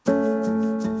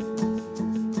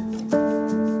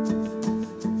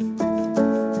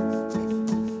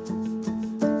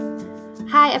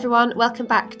everyone, welcome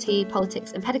back to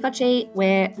Politics and Pedagogy.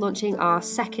 We're launching our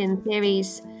second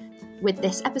series with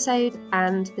this episode,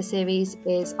 and the series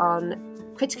is on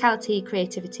criticality,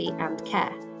 creativity and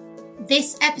care.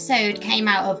 This episode came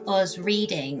out of us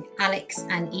reading Alex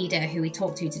and Ida, who we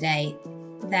talked to today,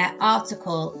 their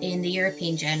article in the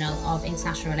European Journal of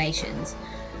International Relations,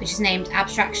 which is named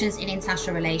Abstractions in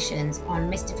International Relations on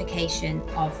Mystification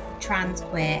of Trans,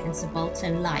 Queer and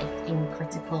Subaltern Life in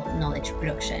Critical Knowledge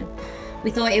Production. We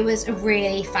thought it was a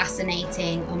really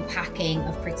fascinating unpacking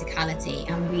of criticality,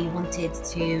 and we wanted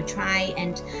to try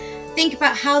and think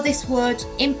about how this would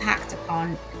impact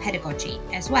upon pedagogy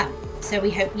as well. So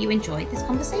we hope you enjoyed this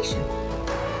conversation.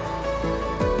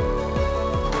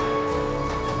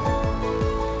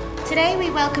 Today we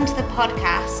welcome to the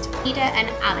podcast Ida and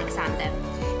Alexander.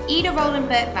 Ida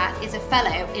Rowland-Birkvat is a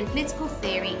fellow in political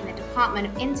theory in the Department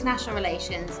of International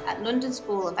Relations at London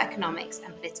School of Economics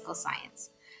and Political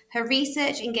Science. Her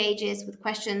research engages with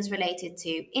questions related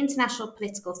to international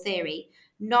political theory,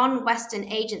 non-Western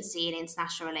agency in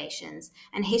international relations,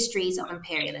 and histories of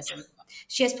imperialism.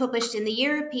 She has published in the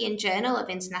European Journal of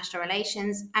International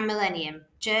Relations and Millennium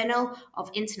Journal of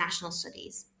International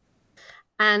Studies.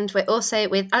 And we're also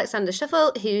with Alexander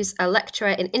Shuffle, who's a lecturer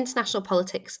in international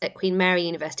politics at Queen Mary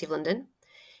University of London.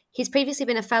 He's previously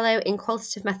been a fellow in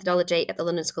qualitative methodology at the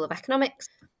London School of Economics,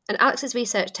 and Alex's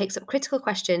research takes up critical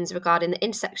questions regarding the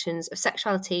intersections of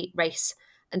sexuality, race,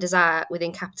 and desire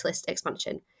within capitalist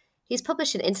expansion. He's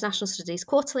published in International Studies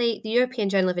Quarterly, the European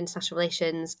Journal of International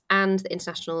Relations, and the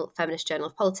International Feminist Journal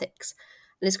of Politics,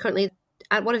 and is currently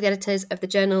one of the editors of the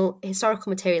journal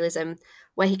Historical Materialism,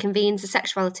 where he convenes the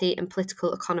Sexuality and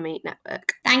Political Economy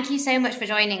Network. Thank you so much for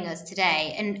joining us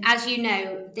today. And as you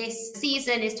know, this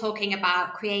season is talking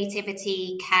about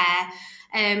creativity, care,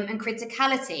 and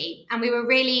criticality. And we were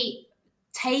really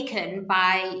taken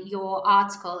by your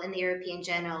article in the European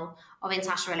Journal of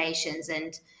International Relations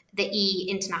and the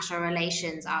International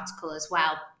Relations article as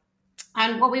well.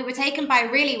 And what we were taken by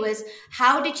really was,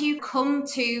 how did you come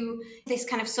to this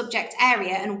kind of subject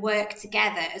area and work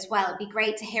together as well? It'd be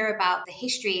great to hear about the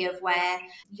history of where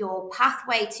your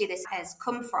pathway to this has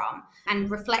come from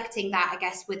and reflecting that, I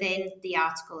guess, within the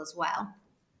article as well.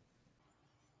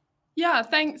 Yeah,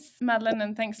 thanks, Madeline,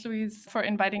 and thanks, Louise, for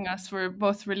inviting us. We're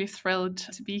both really thrilled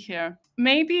to be here.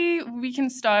 Maybe we can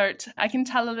start. I can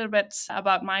tell a little bit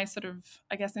about my sort of,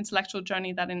 I guess, intellectual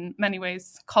journey that in many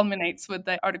ways culminates with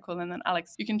the article, and then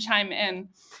Alex, you can chime in.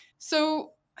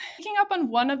 So picking up on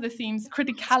one of the themes,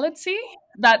 criticality,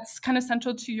 that's kind of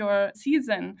central to your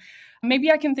season. Maybe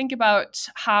I can think about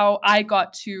how I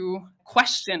got to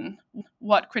question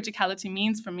what criticality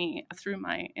means for me through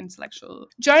my intellectual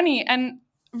journey, and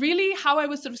really how I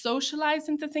was sort of socialized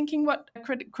into thinking what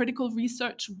critical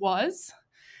research was.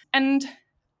 And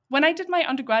when I did my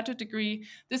undergraduate degree,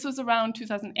 this was around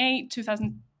 2008,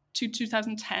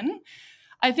 2010.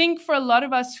 I think for a lot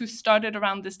of us who started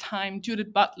around this time,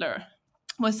 Judith Butler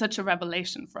was such a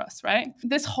revelation for us, right?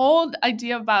 This whole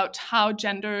idea about how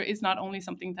gender is not only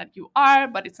something that you are,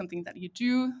 but it's something that you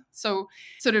do. So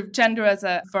sort of gender as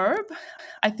a verb,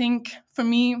 I think for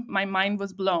me, my mind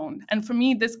was blown. And for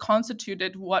me, this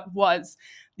constituted what was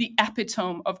the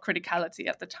epitome of criticality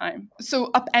at the time.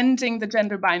 So upending the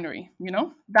gender binary,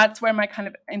 that's where my kind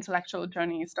of intellectual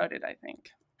journey started, I think.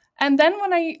 And then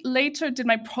when I later did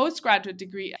my postgraduate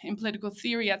degree in political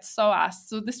theory at SOAS,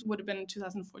 so this would have been in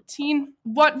 2014,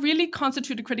 what really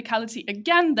constituted criticality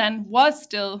again then was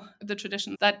still the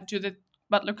tradition that Judith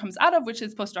Butler comes out of, which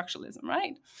is post-structuralism,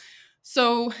 right?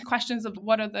 So questions of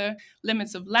what are the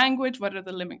limits of language, what are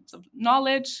the limits of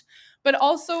knowledge, but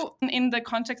also in the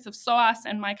context of SOAS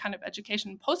and my kind of education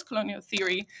in post-colonial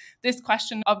theory, this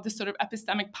question of the sort of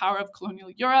epistemic power of colonial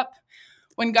Europe,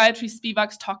 when Gayatri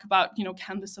Spivaks talk about,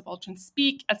 can the subaltern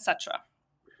speak, etc.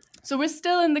 So we're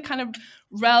still in the kind of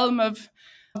realm of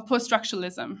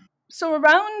post-structuralism. So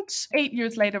around 8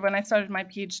 years later, when I started my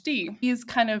PhD, these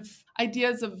kind of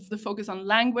ideas of the focus on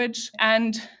language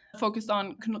and focus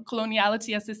on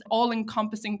coloniality as this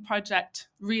all-encompassing project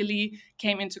really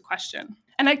came into question.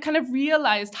 And I kind of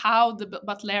realized how the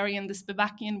Butlerian, the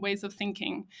Spivakian ways of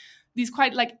thinking, these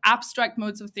quite like abstract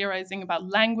modes of theorizing about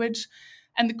language,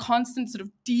 and the constant sort of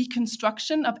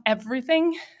deconstruction of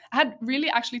everything had really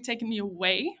actually taken me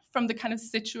away from the kind of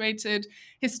situated,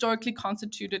 historically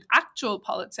constituted actual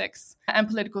politics and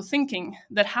political thinking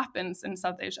that happens in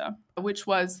South Asia, which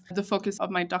was the focus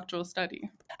of my doctoral study.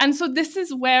 And so this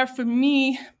is where, for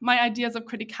me, my ideas of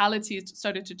criticality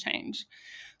started to change.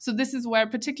 So this is where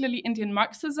particularly Indian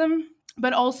Marxism,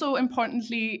 but also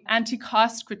importantly,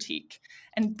 anti-caste critique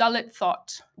and Dalit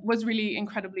thought was really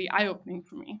incredibly eye-opening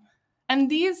for me. And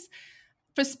these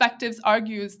perspectives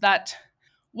argues that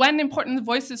when important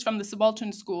voices from the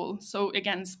subaltern school, so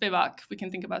again, Spivak, we can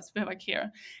think about Spivak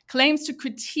here, claims to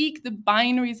critique the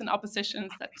binaries and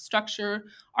oppositions that structure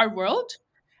our world,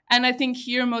 and I think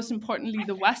here, most importantly,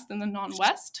 the West and the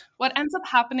non-West, what ends up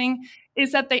happening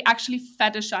is that they actually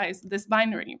fetishize this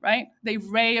binary, right? They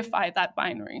reify that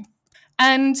binary.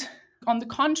 And on the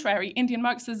contrary, Indian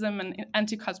Marxism and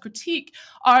anti-caste critique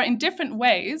are in different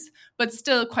ways, but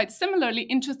still quite similarly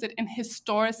interested in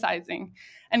historicizing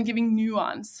and giving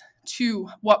nuance to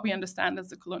what we understand as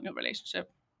the colonial relationship.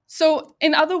 So,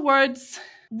 in other words,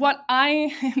 what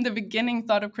I, in the beginning,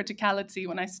 thought of criticality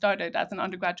when I started as an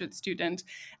undergraduate student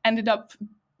ended up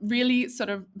really sort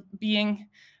of being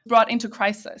brought into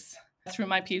crisis through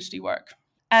my PhD work.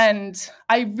 And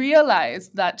I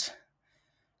realized that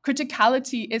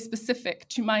criticality is specific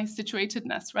to my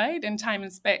situatedness, right, in time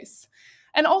and space,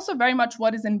 and also very much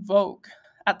what is in vogue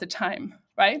at the time,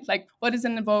 right? Like what is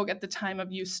in vogue at the time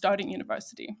of you starting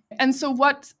university. And so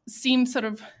what seemed sort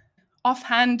of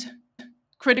offhand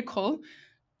critical,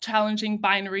 challenging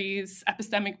binaries,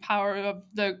 epistemic power of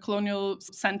the colonial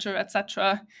center,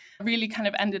 etc., really kind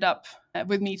of ended up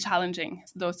with me challenging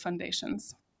those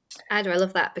foundations. Ida, I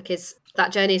love that, because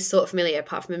that journey is sort of familiar.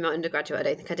 Apart from in my undergraduate, I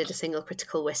don't think I did a single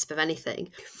critical wisp of anything.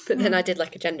 But then I did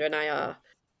like a gender and IR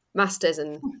master's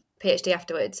and PhD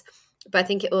afterwards. But I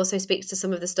think it also speaks to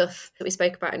some of the stuff that we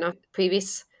spoke about in our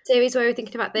previous series where we were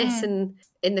thinking about this, and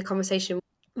in the conversation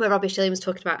where Robbie Shilling was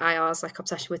talking about IR's like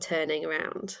obsession with turning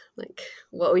around, like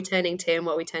what are we turning to and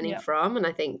what are we turning from? And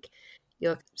I think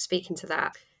you're speaking to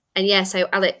that. And yeah, so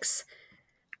Alex,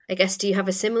 I guess, do you have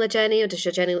a similar journey, or does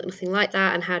your journey look nothing like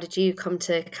that? And how did you come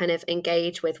to kind of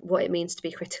engage with what it means to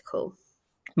be critical?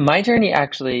 My journey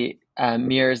actually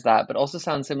mirrors that, but also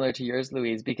sounds similar to yours,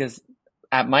 Louise, because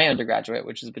at my undergraduate,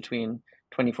 which is between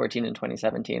 2014 and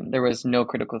 2017, there was no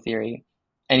critical theory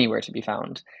anywhere to be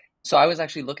found. So I was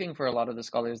actually looking for a lot of the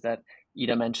scholars that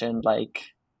Ida mentioned, like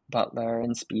Butler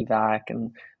and Spivak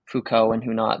and Foucault and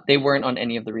who not. They weren't on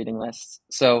any of the reading lists.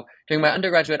 So during my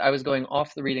undergraduate, I was going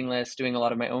off the reading list, doing a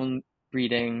lot of my own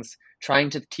readings,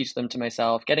 trying to teach them to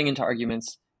myself, getting into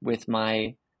arguments with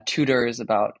my tutors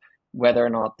about whether or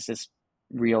not this is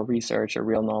real research or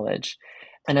real knowledge.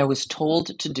 And I was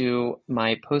told to do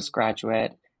my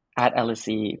postgraduate at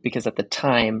LSE because at the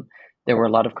time there were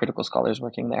a lot of critical scholars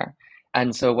working there.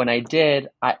 And so when I did,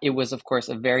 it was, of course,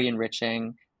 a very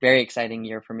enriching, very exciting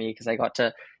year for me because I got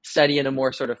to study in a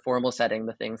more sort of formal setting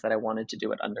the things that I wanted to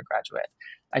do at undergraduate.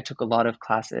 I took a lot of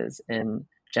classes in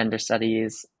gender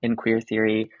studies, in queer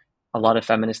theory, a lot of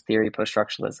feminist theory,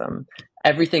 post-structuralism,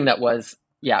 everything that was,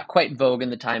 quite vogue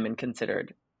in the time and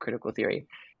considered critical theory.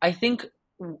 I think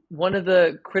one of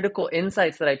the critical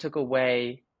insights that I took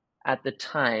away at the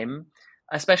time,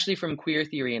 especially from queer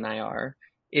theory and IR,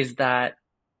 is that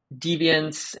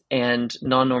deviance and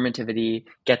non-normativity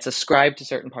gets ascribed to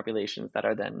certain populations that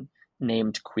are then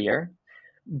named queer.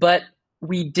 But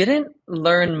we didn't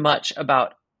learn much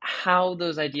about how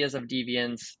those ideas of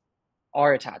deviance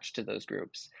are attached to those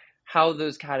groups, how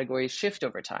those categories shift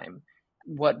over time,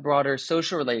 what broader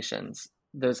social relations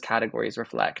those categories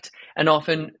reflect, and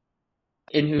often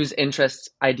in whose interests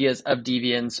ideas of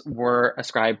deviance were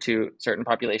ascribed to certain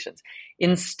populations.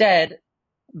 Instead,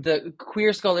 the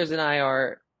queer scholars in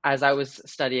IR, as I was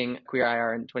studying queer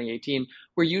IR in 2018,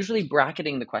 were usually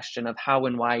bracketing the question of how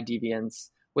and why deviance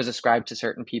was ascribed to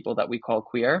certain people that we call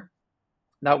queer.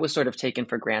 That was sort of taken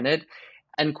for granted.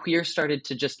 And queer started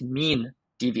to just mean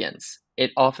deviance.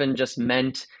 It often just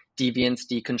meant deviance,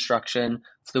 deconstruction,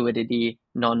 fluidity,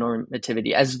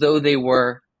 non-normativity, as though they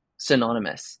were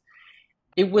synonymous.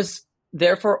 It was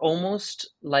therefore almost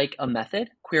like a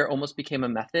method. Queer almost became a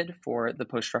method for the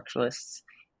post-structuralists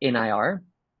in IR.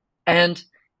 And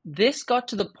this got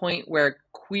to the point where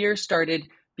queer started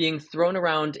being thrown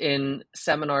around in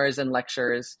seminars and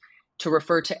lectures to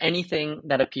refer to anything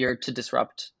that appeared to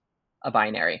disrupt a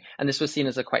binary. And this was seen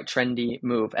as a quite trendy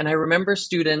move. And I remember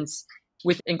students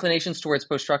with inclinations towards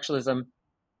post-structuralism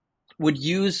would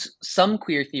use some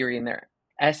queer theory in their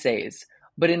essays,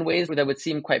 but in ways that would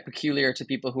seem quite peculiar to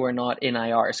people who are not in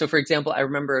IR. So for example, I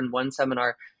remember in one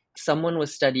seminar, someone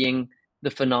was studying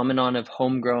the phenomenon of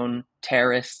homegrown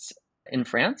terrorists in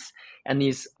France. And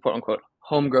these quote unquote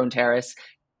homegrown terrorists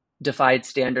defied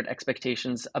standard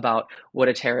expectations about what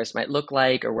a terrorist might look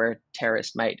like or where a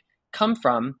terrorist might come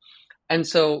from. And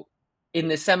so in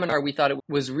this seminar, we thought it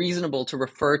was reasonable to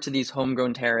refer to these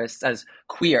homegrown terrorists as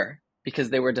queer because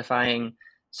they were defying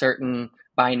certain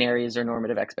binaries or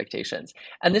normative expectations.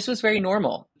 And this was very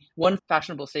normal. One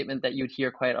fashionable statement that you'd hear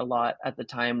quite a lot at the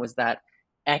time was that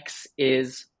X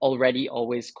is already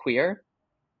always queer.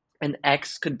 and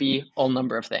X could be all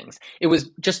number of things. It was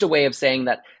just a way of saying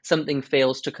that something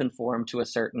fails to conform to a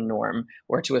certain norm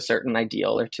or to a certain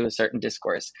ideal or to a certain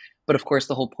discourse. But of course,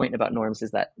 the whole point about norms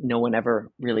is that no one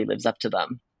ever really lives up to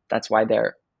them. That's why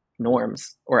they're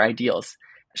norms or ideals.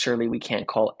 Surely we can't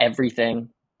call everything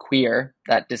queer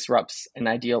that disrupts an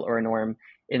ideal or a norm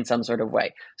in some sort of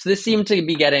way. So this seemed to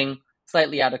be getting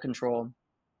slightly out of control,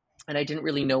 and I didn't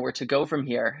really know where to go from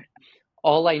here.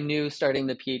 All I knew starting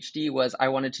the PhD was I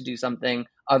wanted to do something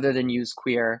other than use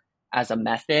queer as a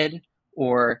method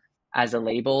or as a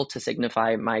label to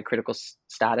signify my critical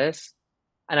status.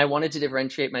 And I wanted to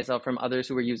differentiate myself from others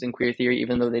who were using queer theory,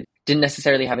 even though they didn't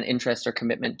necessarily have an interest or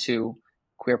commitment to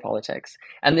queer politics.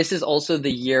 And this is also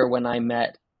the year when I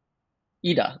met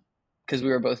Ida, because we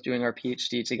were both doing our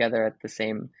PhD together at the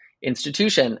same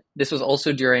institution. This was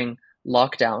also during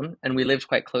lockdown, and we lived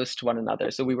quite close to one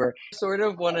another. So we were sort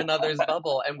of one another's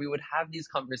bubble, and we would have these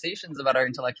conversations about our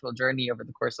intellectual journey over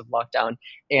the course of lockdown.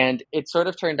 And it sort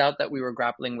of turned out that we were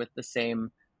grappling with the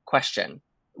same question,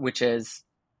 which is,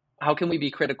 how can we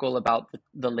be critical about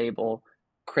the label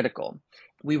critical?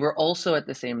 We were also at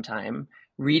the same time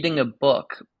reading a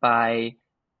book by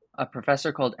a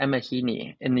professor called Emma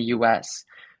Heaney in the US,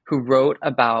 who wrote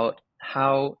about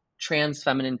how trans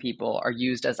feminine people are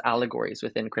used as allegories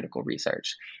within critical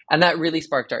research. And that really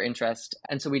sparked our interest.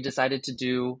 And so we decided to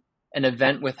do an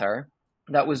event with her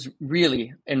that was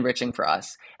really enriching for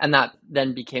us. And that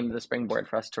then became the springboard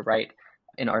for us to write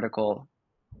an article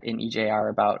in EJR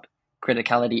about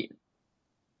criticality.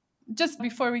 Just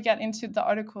before we get into the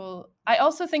article, I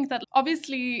also think that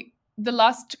obviously the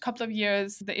last couple of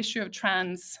years, the issue of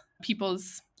trans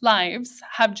people's lives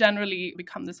have generally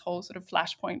become this whole sort of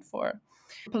flashpoint for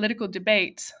political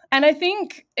debate. And I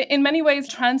think in many ways,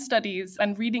 trans studies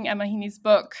and reading Emma Heaney's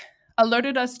book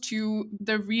alerted us to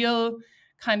the real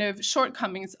kind of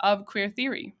shortcomings of queer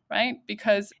theory, right?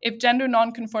 Because if gender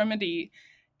nonconformity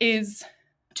is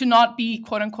to not be,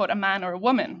 quote unquote, a man or a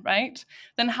woman, right?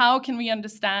 Then how can we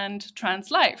understand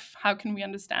trans life? How can we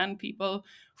understand people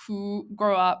who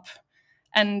grow up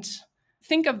and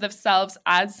think of themselves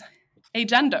as a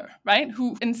gender, right?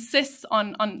 Who insists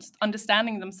on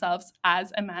understanding themselves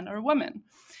as a man or a woman.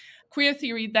 Queer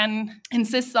theory then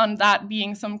insists on that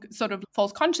being some sort of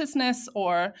false consciousness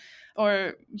or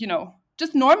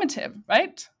just normative,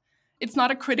 right? It's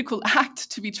not a critical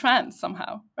act to be trans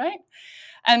somehow, right?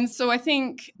 And so I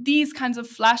think these kinds of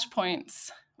flashpoints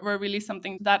were really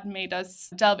something that made us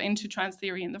delve into trans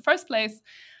theory in the first place,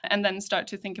 and then start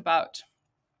to think about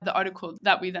the article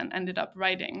that we then ended up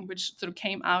writing, which sort of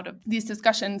came out of these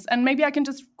discussions. And maybe I can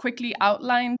just quickly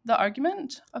outline the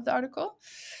argument of the article.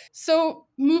 So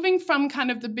moving from kind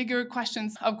of the bigger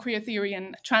questions of queer theory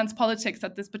and trans politics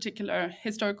at this particular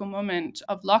historical moment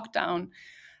of lockdown,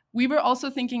 we were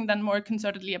also thinking then more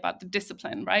concertedly about the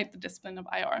discipline, right? The discipline of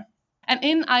IR. And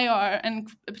in IR, and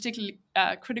particularly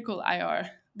critical IR,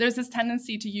 there's this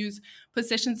tendency to use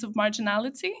positions of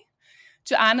marginality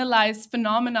to analyze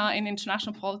phenomena in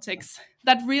international politics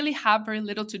that really have very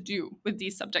little to do with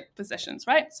these subject positions,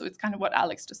 right? So it's kind of what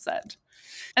Alex just said.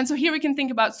 And so here we can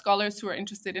think about scholars who are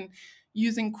interested in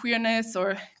using queerness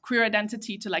or queer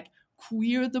identity to like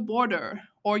queer the border,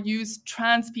 or use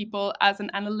trans people as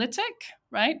an analytic,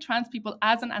 right? Trans people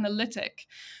as an analytic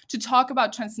to talk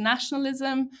about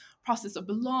transnationalism, process of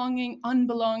belonging,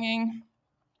 unbelonging,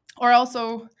 or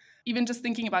also even just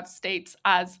thinking about states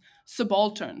as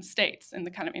subaltern states in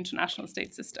the kind of international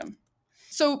state system.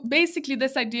 So basically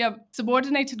this idea of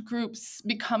subordinated groups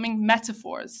becoming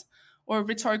metaphors or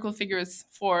rhetorical figures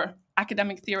for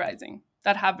academic theorizing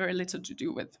that have very little to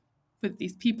do with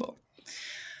these people.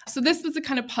 So this was the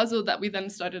kind of puzzle that we then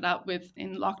started out with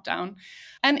in lockdown.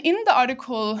 And in the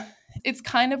article, it's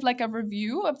kind of like a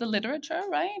review of the literature,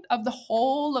 right? Of the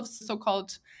whole of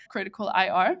so-called critical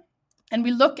IR. And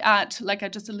we look at, like I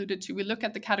just alluded to, we look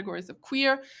at the categories of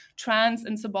queer, trans,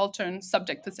 and subaltern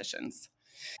subject positions.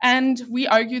 And we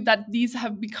argued that these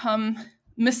have become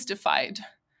mystified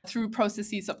through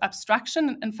processes of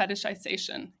abstraction and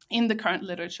fetishization in the current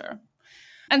literature.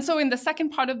 And so in the second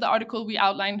part of the article, we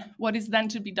outline what is then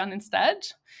to be done instead,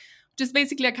 which is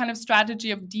basically a kind of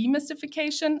strategy of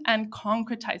demystification and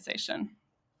concretization.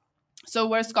 So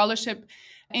where scholarship,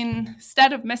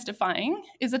 instead of mystifying,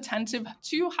 is attentive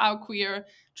to how queer,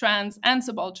 trans, and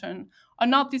subaltern are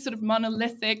not these sort of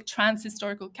monolithic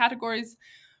trans-historical categories,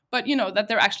 but, that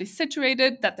they're actually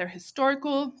situated, that they're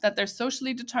historical, that they're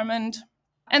socially determined.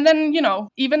 And then,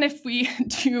 even if we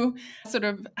do sort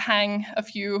of hang a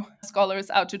few scholars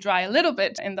out to dry a little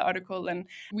bit in the article, and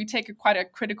we take quite a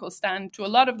critical stand to a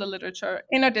lot of the literature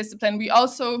in our discipline, we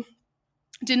also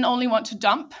didn't only want to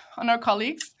dump on our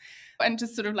colleagues. and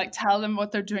just sort of like tell them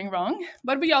what they're doing wrong.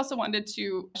 But we also wanted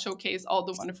to showcase all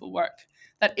the wonderful work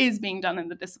that is being done in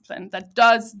the discipline that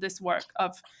does this work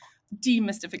of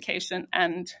demystification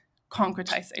and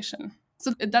concretization.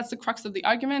 So that's the crux of the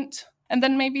argument. And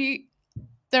then maybe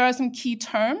there are some key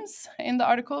terms in the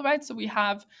article, right? So we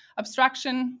have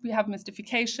abstraction, we have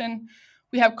mystification,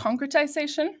 we have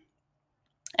concretization.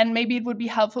 And maybe it would be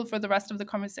helpful for the rest of the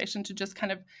conversation to just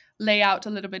kind of lay out a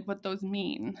little bit what those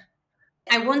mean.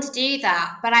 I want to do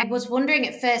that, but I was wondering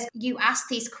at first, you asked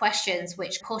these questions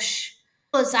which push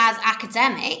us as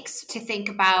academics to think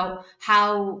about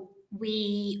how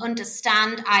we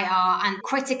understand IR and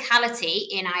criticality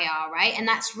in IR, right? And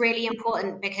that's really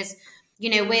important because, you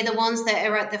know, we're the ones that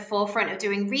are at the forefront of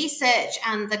doing research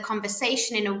and the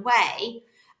conversation in a way.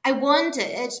 I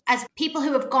wondered, as people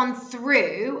who have gone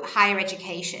through higher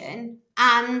education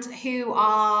and who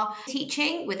are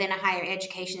teaching within a higher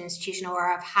education institution or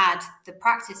have had the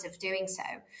practice of doing so,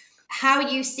 how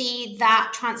you see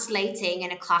that translating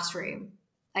in a classroom.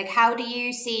 Like, how do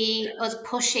you see us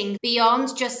pushing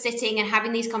beyond just sitting and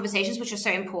having these conversations, which are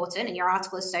so important, and your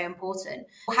article is so important?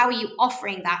 How are you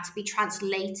offering that to be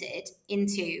translated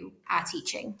into our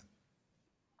teaching?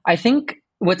 I think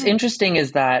what's interesting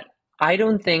is that I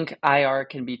don't think IR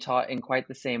can be taught in quite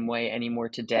the same way anymore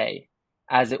today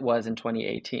as it was in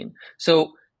 2018.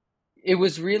 So it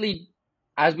was really,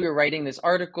 as we were writing this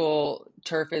article,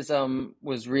 turfism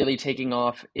was really taking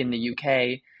off in the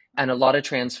UK and a lot of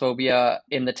transphobia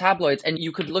in the tabloids. And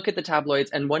you could look at the tabloids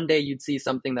and one day you'd see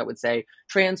something that would say,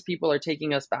 trans people are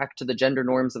taking us back to the gender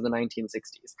norms of the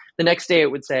 1960s. The next day it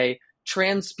would say,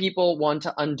 trans people want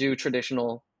to undo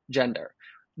traditional gender.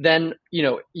 Then, you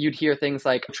know, you'd hear things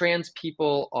like trans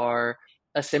people are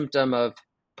a symptom of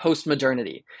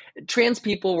postmodernity. Trans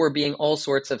people were being all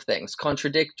sorts of things,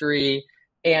 contradictory.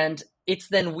 And it's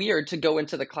then weird to go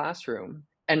into the classroom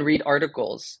and read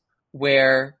articles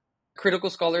where critical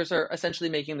scholars are essentially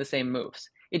making the same moves.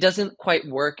 It doesn't quite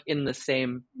work in the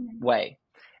same way.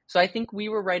 So I think we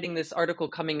were writing this article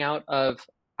coming out of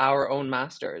our own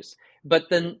masters. But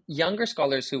then younger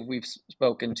scholars who we've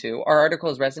spoken to, our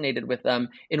articles resonated with them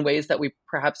in ways that we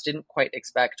perhaps didn't quite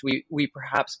expect. We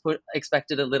perhaps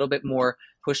expected a little bit more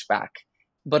pushback.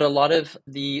 But a lot of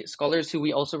the scholars who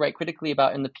we also write critically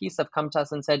about in the piece have come to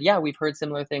us and said, yeah, we've heard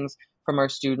similar things from our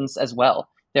students as well.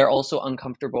 They're also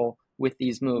uncomfortable with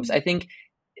these moves. I think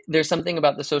there's something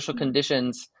about the social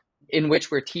conditions in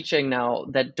which we're teaching now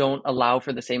that don't allow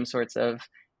for the same sorts of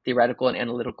theoretical and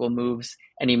analytical moves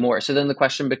anymore. So then the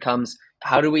question becomes,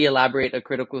 how do we elaborate a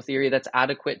critical theory that's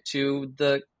adequate to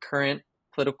the current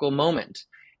political moment?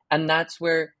 And that's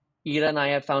where Ira and I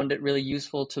have found it really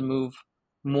useful to move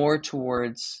more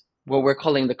towards what we're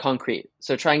calling the concrete.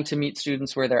 So trying to meet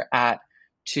students where they're at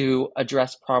to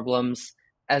address problems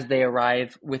as they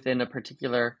arrive within a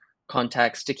particular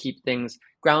context, to keep things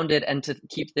grounded and to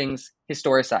keep things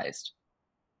historicized,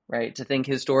 right? To think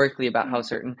historically about how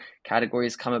certain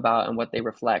categories come about and what they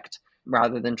reflect,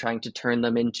 rather than trying to turn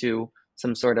them into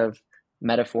some sort of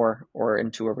metaphor or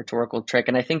into a rhetorical trick.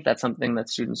 And I think that's something that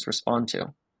students respond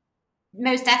to.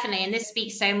 Most definitely. And this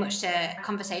speaks so much to a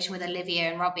conversation with Olivia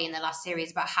and Robbie in the last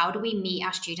series about how do we meet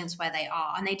our students where they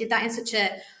are. And they did that in such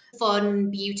a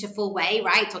fun, beautiful way,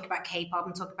 right? Talk about K-pop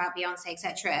and talk about Beyonce,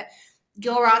 etc.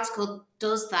 Your article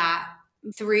does that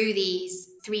through these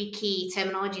three key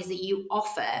terminologies that you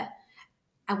offer.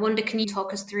 I wonder, can you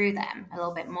talk us through them a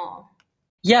little bit more?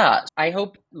 Yeah, I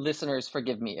hope listeners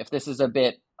forgive me if this is a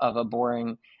bit of a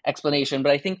boring explanation,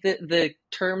 but I think that the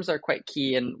terms are quite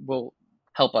key and will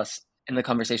help us in the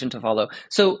conversation to follow.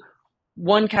 So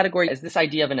one category is this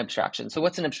idea of an abstraction. So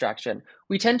what's an abstraction?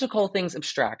 We tend to call things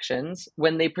abstractions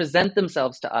when they present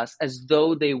themselves to us as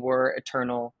though they were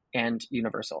eternal and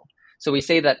universal. So we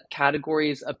say that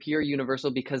categories appear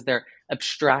universal because they're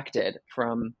abstracted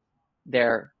from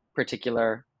their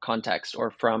particular context or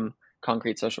from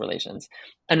concrete social relations.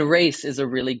 And race is a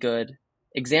really good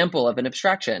example of an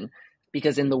abstraction,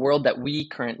 because in the world that we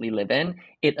currently live in,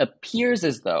 it appears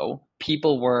as though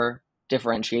people were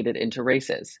differentiated into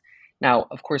races. Now,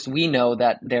 of course, we know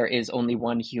that there is only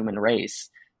one human race,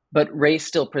 but race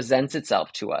still presents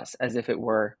itself to us as if it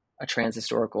were a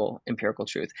transhistorical empirical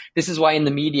truth. This is why in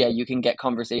the media you can get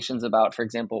conversations about, for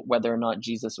example, whether or not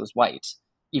Jesus was white,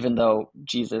 even though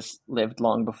Jesus lived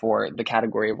long before the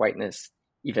category of whiteness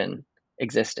even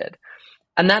existed.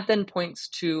 And that then points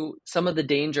to some of the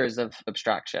dangers of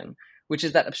abstraction, which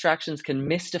is that abstractions can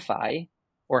mystify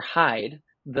or hide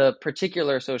the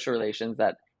particular social relations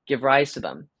that give rise to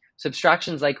them. So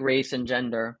abstractions like race and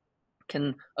gender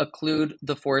can occlude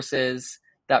the forces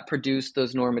that produce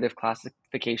those normative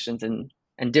classifications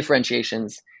and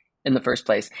differentiations in the first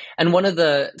place. And one of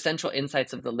the central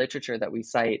insights of the literature that we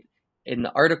cite in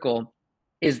the article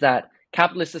is that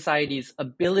capitalist society's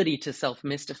ability to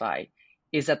self-mystify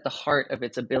is at the heart of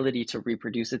its ability to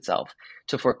reproduce itself,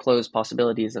 to foreclose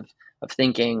possibilities of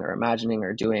thinking or imagining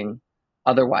or doing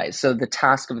otherwise. So the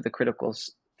task of the critical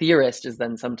theorist is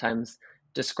then sometimes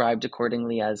described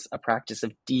accordingly as a practice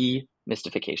of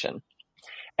demystification.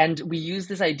 And we use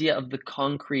this idea of the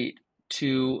concrete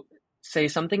to say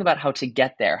something about how to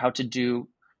get there, how to do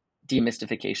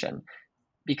demystification.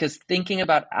 Because thinking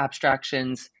about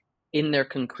abstractions in their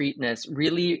concreteness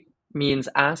really means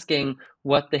asking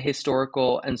what the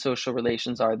historical and social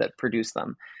relations are that produce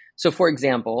them. So, for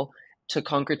example, to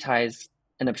concretize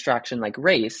an abstraction like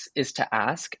race is to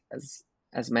ask,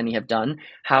 as many have done,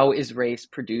 how is race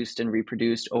produced and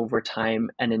reproduced over time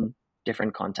and in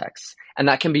different contexts? And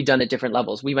that can be done at different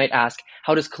levels. We might ask,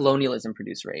 how does colonialism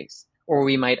produce race? Or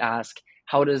we might ask,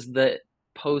 how does the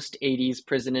post-80s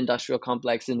prison industrial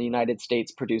complex in the United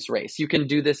States produce race? You can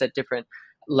do this at different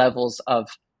levels of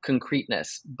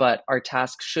concreteness, but our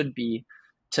task should be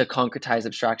to concretize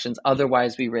abstractions.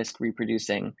 Otherwise, we risk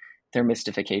reproducing their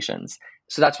mystifications.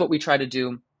 So that's what we try to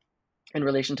do in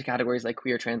relation to categories like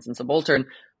queer, trans, and subaltern,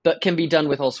 but can be done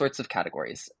with all sorts of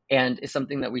categories, and is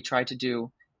something that we try to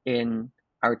do in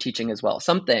our teaching as well.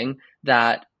 Something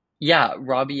that,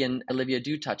 Robbie and Olivia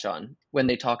do touch on when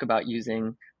they talk about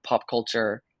using pop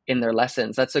culture in their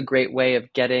lessons. That's a great way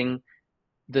of getting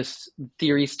this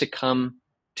theories to come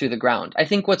to the ground. I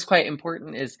think what's quite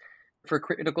important is for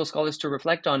critical scholars to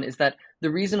reflect on is that the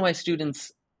reason why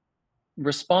students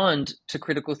respond to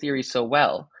critical theory so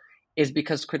well is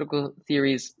because critical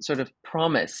theories sort of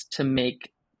promise to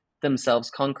make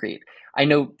themselves concrete. I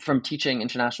know from teaching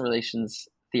international relations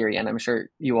theory, and I'm sure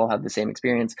you all have the same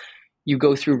experience, you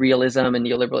go through realism and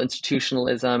neoliberal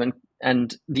institutionalism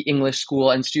and the English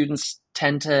school, and students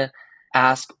tend to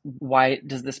ask, why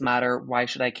does this matter? Why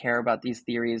should I care about these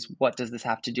theories? What does this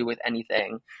have to do with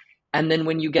anything? And then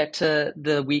when you get to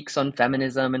the weeks on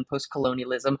feminism and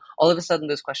post-colonialism, all of a sudden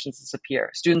those questions disappear.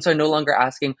 Students are no longer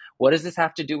asking, what does this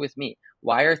have to do with me?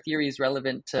 Why are theories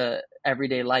relevant to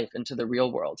everyday life and to the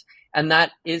real world? And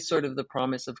that is sort of the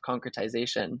promise of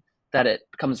concretization, that it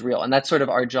becomes real. And that's sort of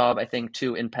our job, I think,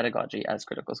 too, in pedagogy as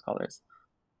critical scholars.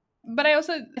 But I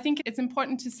think it's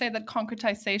important to say that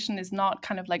concretization is not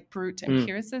kind of like brute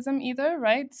empiricism either,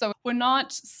 right? So we're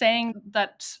not saying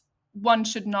that one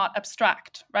should not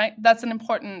abstract, right? That's an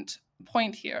important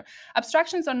point here.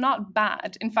 Abstractions are not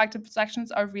bad. In fact,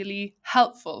 abstractions are really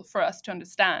helpful for us to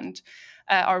understand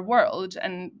our world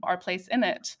and our place in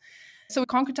it. So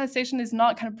concretization is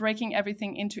not kind of breaking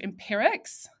everything into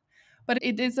empirics, but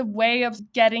it is a way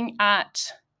of getting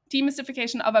at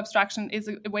demystification of abstraction, is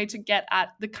a way to get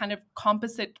at the kind of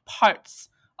composite parts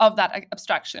of that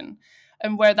abstraction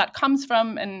and where that comes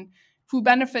from and who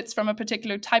benefits from a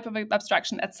particular type of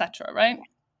abstraction, etc., right?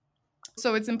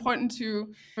 So it's important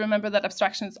to remember that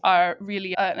abstractions are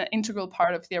really an integral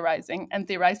part of theorizing, and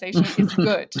theorization is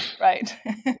good, right?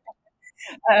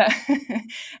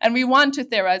 And we want to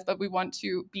theorize, but we want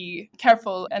to be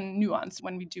careful and nuanced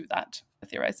when we do that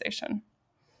theorization.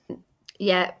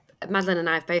 Yeah, Madeline and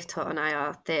I have both taught on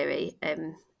IR theory.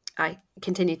 I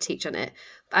continue to teach on it.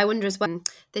 But I wonder as well,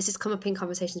 this has come up in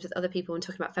conversations with other people when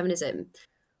talking about feminism.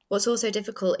 What's also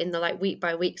difficult in the like week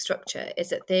by week structure is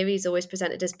that theory is always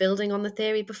presented as building on the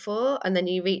theory before, and then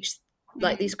you reach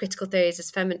like these critical theories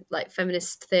as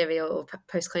feminist theory or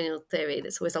post-colonial theory.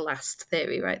 That's always the last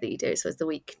theory, right, that you do. So it's the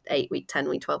week 8, week 10,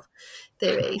 week 12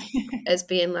 theory as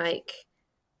being like,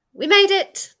 we made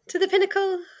it to the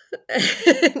pinnacle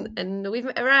and we've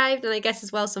arrived. And I guess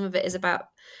as well, some of it is about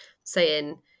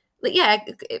saying, like, yeah,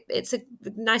 it's a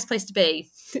nice place to be,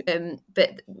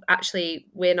 but actually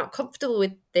we're not comfortable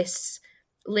with this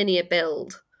linear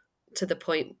build to the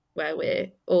point where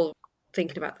we're all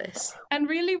thinking about this. And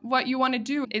really what you want to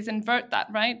do is invert that,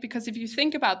 right? Because if you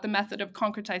think about the method of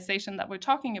concretization that we're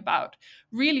talking about,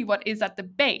 really what is at the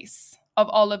base of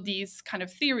all of these kind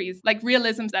of theories, like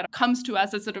realism that comes to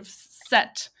us as a sort of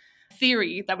set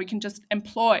theory that we can just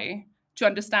employ to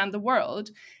understand the world,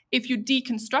 if you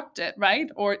deconstruct it, right,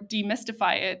 or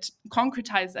demystify it,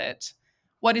 concretize it,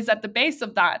 what is at the base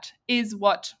of that is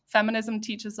what feminism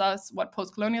teaches us, what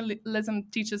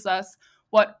postcolonialism teaches us,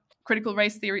 what critical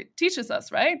race theory teaches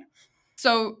us, right?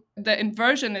 So the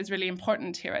inversion is really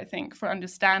important here, I think, for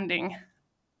understanding.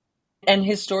 And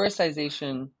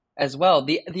historicization as well.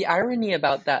 The irony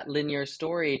about that linear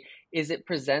story is it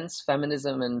presents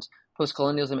feminism and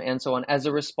postcolonialism and so on as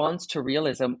a response to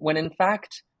realism, when in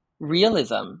fact,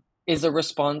 realism is a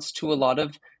response to a lot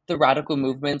of the radical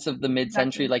movements of the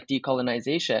mid-century, like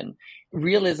decolonization.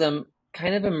 Realism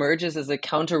kind of emerges as a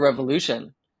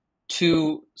counter-revolution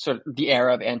to sort of the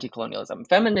era of anti-colonialism.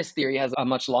 Feminist theory has a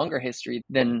much longer history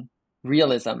than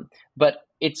realism, but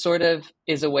it sort of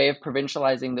is a way of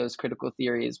provincializing those critical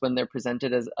theories when they're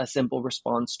presented as a simple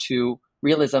response to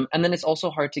realism. And then it's also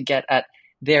hard to get at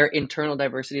their internal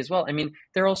diversity as well. I mean,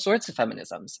 there are all sorts of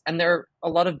feminisms, and there are a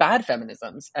lot of bad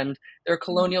feminisms, and there are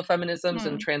colonial feminisms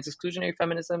and trans-exclusionary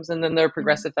feminisms, and then there are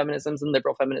progressive feminisms and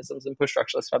liberal feminisms and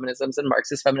post-structuralist feminisms and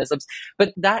Marxist feminisms.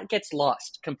 But that gets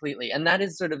lost completely. And that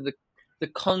is sort of the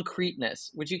concreteness,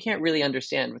 which you can't really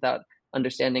understand without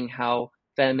understanding how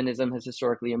feminism has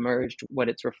historically emerged, what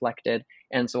it's reflected,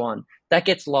 and so on. That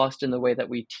gets lost in the way that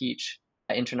we teach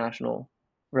international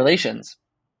relations.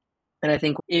 And I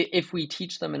think if we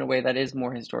teach them in a way that is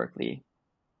more historically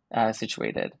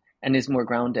situated and is more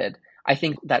grounded, I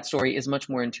think that story is much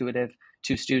more intuitive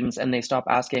to students, and they stop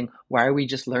asking, why are we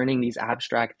just learning these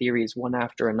abstract theories one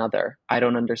after another? I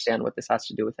don't understand what this has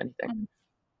to do with anything.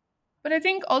 But I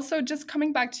think also, just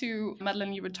coming back to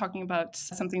Madeline, you were talking about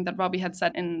something that Robbie had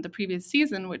said in the previous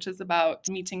season, which is about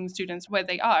meeting students where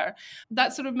they are.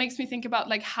 That sort of makes me think about,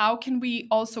 like, how can we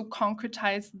also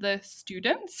concretize the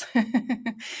students?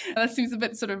 That seems a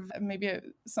bit sort of maybe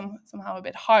somehow a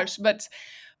bit harsh, but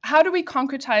how do we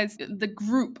concretize the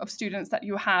group of students that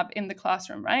you have in the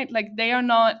classroom, right? Like, they are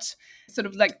not sort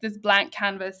of like this blank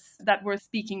canvas that we're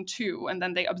speaking to and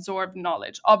then they absorb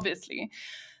knowledge, obviously.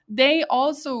 They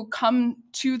also come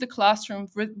to the classroom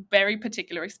with very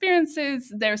particular experiences.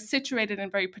 They're situated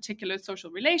in very particular social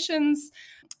relations.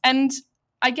 And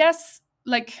I guess,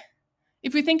 like,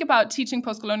 if we think about teaching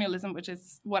post-colonialism, which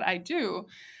is what I do,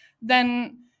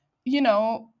 then,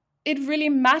 it really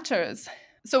matters.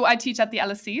 So I teach at the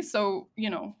LSE. So,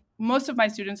 most of my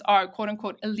students are quote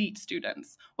unquote elite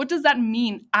students. What does that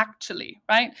mean actually,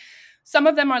 right? Some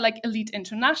of them are like elite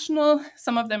international.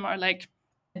 Some of them are like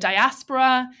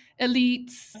diaspora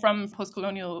elites from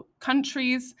post-colonial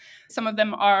countries. Some of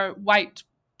them are white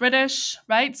British,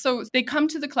 right? So they come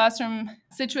to the classroom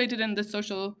situated in the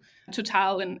social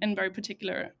total in very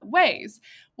particular ways.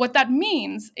 What that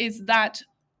means is that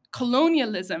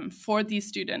colonialism for these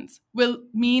students will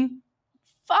mean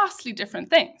vastly different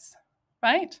things,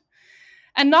 right?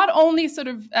 And not only sort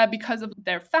of because of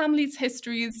their families'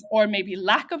 histories or maybe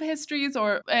lack of histories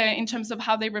or in terms of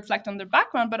how they reflect on their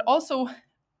background, but also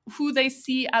who they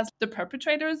see as the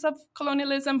perpetrators of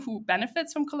colonialism, who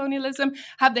benefits from colonialism.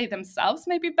 Have they themselves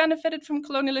maybe benefited from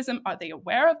colonialism? Are they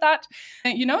aware of that?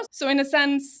 So in a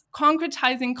sense,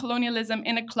 concretizing colonialism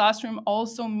in a classroom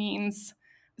also means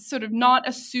sort of not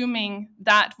assuming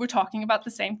that we're talking about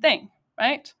the same thing,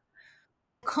 right?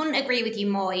 Couldn't agree with you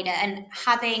more, Ida. And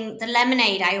having the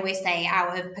lemonade, I always say,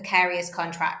 out of precarious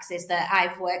contracts is that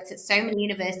I've worked at so many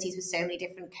universities with so many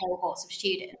different cohorts of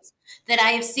students that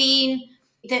I have seen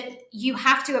that you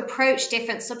have to approach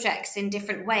different subjects in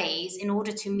different ways in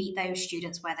order to meet those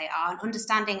students where they are. And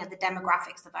understanding of the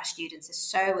demographics of our students is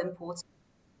so important.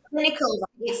 Clinical,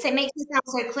 it makes it sound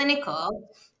so clinical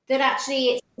that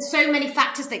actually it's so many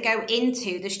factors that go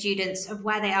into the students of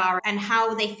where they are and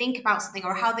how they think about something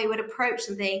or how they would approach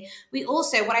something. We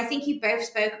also, what I think you both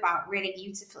spoke about really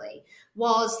beautifully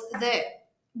was that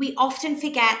we often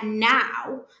forget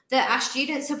now that our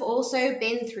students have also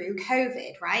been through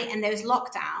COVID, right? And those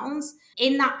lockdowns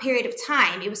in that period of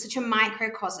time, it was such a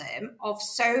microcosm of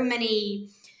so many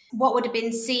what would have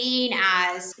been seen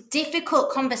as difficult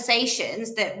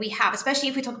conversations that we have, especially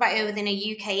if we talk about it within a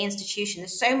UK institution.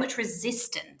 There's so much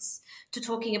resistance to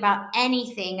talking about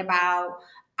anything about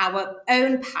our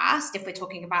own past, if we're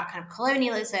talking about kind of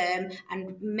colonialism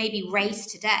and maybe race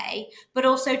today, but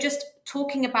also just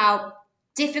talking about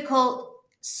difficult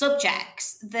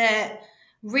subjects that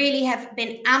really have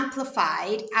been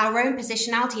amplified. Our own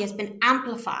positionality has been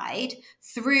amplified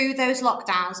through those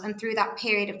lockdowns and through that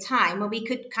period of time where we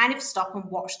could kind of stop and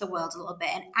watch the world a little bit.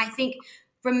 And I think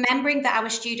remembering that our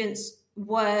students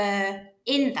were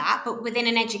in that, but within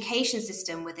an education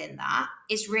system within that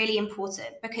is really important,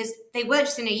 because they weren't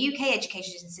just in a UK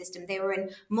education system, they were in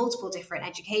multiple different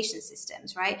education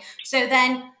systems, right? So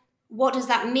then what does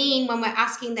that mean when we're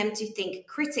asking them to think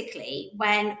critically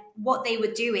when what they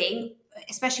were doing,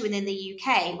 especially within the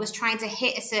UK, was trying to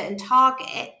hit a certain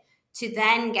target to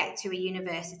then get to a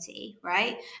university,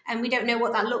 right? And we don't know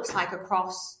what that looks like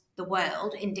across the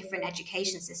world in different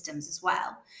education systems as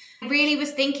well. I really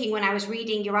was thinking when I was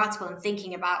reading your article and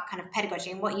thinking about kind of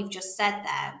pedagogy and what you've just said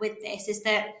there with this is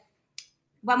that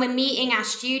when we're meeting our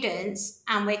students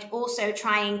and we're also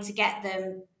trying to get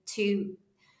them to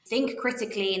think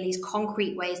critically in these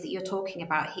concrete ways that you're talking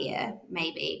about here,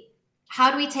 maybe,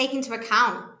 how do we take into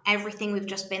account everything we've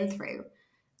just been through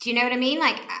Do you know what I mean?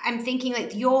 Like, I'm thinking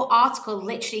like your article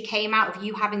literally came out of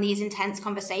you having these intense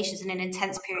conversations in an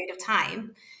intense period of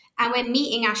time. And we're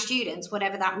meeting our students,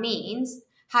 whatever that means,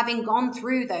 having gone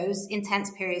through those intense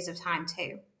periods of time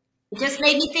too. It just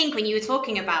made me think when you were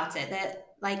talking about it that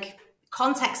like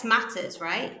context matters,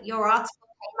 right? Your article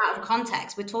came out of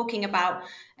context. We're talking about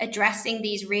addressing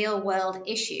these real world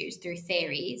issues through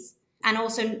theories and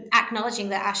also acknowledging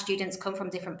that our students come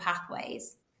from different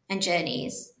pathways and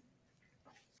journeys.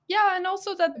 Yeah, and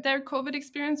also that their COVID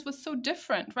experience was so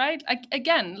different, right?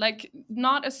 Again, like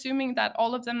not assuming that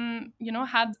all of them,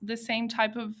 had the same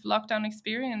type of lockdown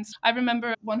experience. I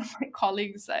remember one of my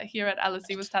colleagues here at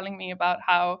LSE was telling me about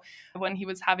how when he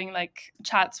was having like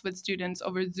chats with students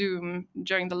over Zoom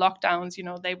during the lockdowns,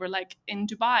 they were like in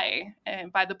Dubai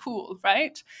by the pool,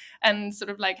 right? And sort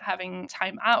of like having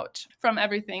time out from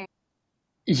everything.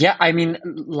 Yeah, I mean,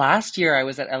 last year I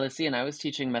was at LSE and I was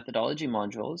teaching methodology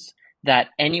modules that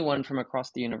anyone from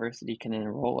across the university can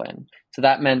enroll in. So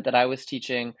that meant that I was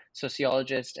teaching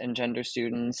sociologist and gender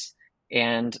students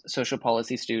and social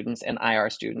policy students and IR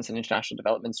students and international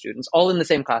development students all in the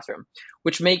same classroom,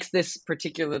 which makes this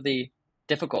particularly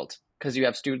difficult because you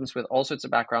have students with all sorts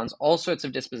of backgrounds, all sorts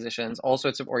of dispositions, all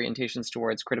sorts of orientations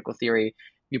towards critical theory.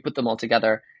 You put them all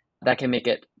together, that can make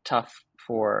it tough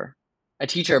for a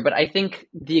teacher. But I think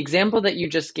the example that you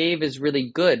just gave is really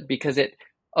good because it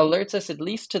alerts us at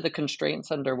least to the constraints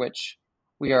under which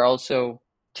we are also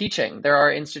teaching. There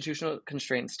are institutional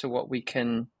constraints to what we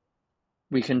can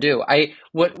do.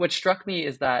 What struck me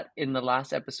is that in the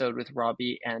last episode with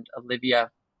Robbie and Olivia,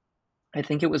 I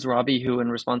think it was Robbie who, in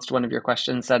response to one of your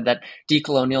questions, said that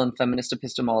decolonial and feminist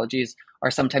epistemologies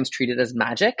are sometimes treated as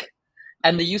magic.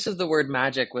 And the use of the word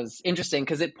magic was interesting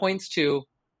because it points to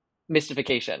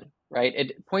mystification, right?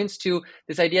 It points to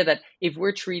this idea that if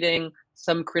we're treating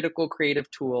some critical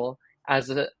creative tool as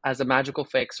a magical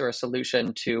fix or a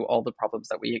solution to all the problems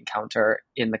that we encounter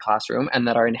in the classroom and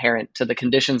that are inherent to the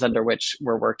conditions under which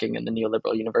we're working in the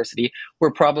neoliberal university,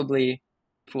 we're probably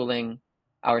fooling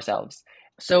ourselves.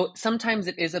 So sometimes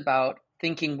it is about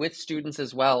thinking with students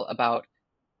as well about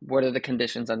what are the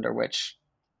conditions under which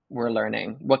we're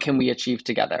learning, what can we achieve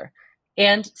together.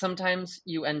 And sometimes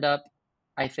you end up,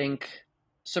 I think,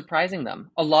 surprising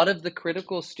them. A lot of the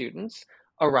critical students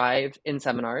arrive in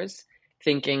seminars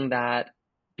thinking that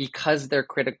because they're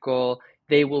critical,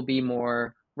 they will be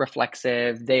more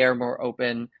reflexive, they are more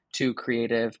open to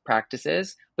creative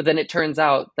practices. But then it turns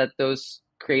out that those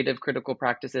creative critical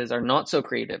practices are not so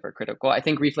creative or critical. I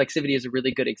think reflexivity is a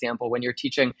really good example. When you're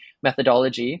teaching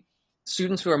methodology,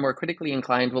 students who are more critically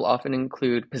inclined will often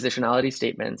include positionality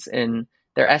statements in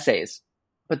their essays,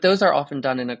 but those are often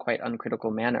done in a quite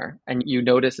uncritical manner. And you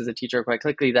notice as a teacher quite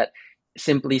quickly that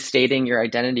simply stating your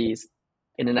identities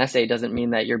in an essay doesn't mean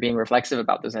that you're being reflexive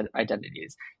about those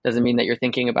identities. Doesn't mean that you're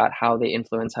thinking about how they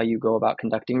influence how you go about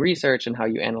conducting research and how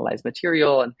you analyze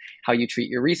material and how you treat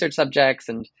your research subjects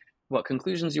and what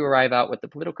conclusions you arrive at, what the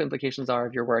political implications are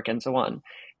of your work, and so on.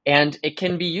 And it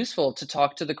can be useful to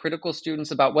talk to the critical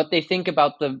students about what they think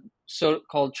about the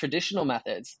so-called traditional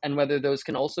methods and whether those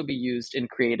can also be used in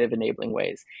creative enabling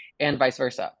ways and vice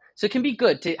versa. So it can be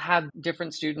good to have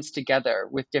different students together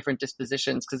with different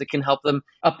dispositions because it can help them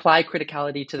apply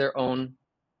criticality to their own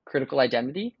critical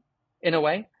identity in a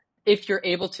way, if you're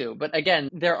able to. But again,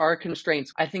 there are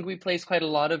constraints. I think we place quite a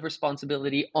lot of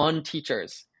responsibility on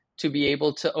teachers to be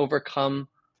able to overcome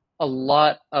a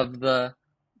lot of the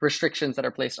restrictions that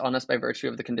are placed on us by virtue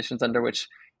of the conditions under which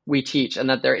we teach, and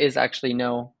that there is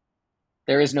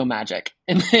no magic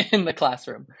in the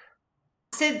classroom.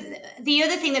 So the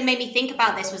other thing that made me think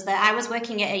about this was that I was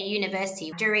working at a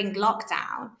university during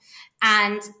lockdown,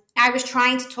 and I was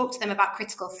trying to talk to them about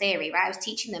critical theory, right? I was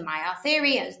teaching them IR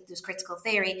theory, there was critical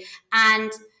theory,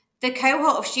 and the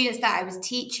cohort of students that I was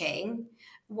teaching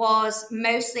was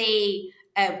mostly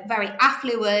very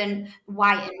affluent,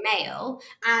 white and male,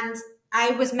 and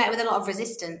I was met with a lot of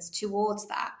resistance towards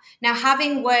that. Now,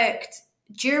 having worked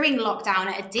during lockdown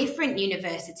at a different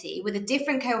university with a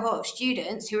different cohort of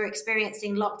students who were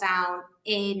experiencing lockdown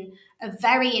in a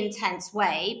very intense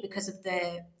way because of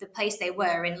the place they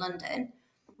were in London,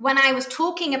 when I was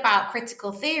talking about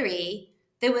critical theory,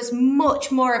 there was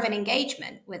much more of an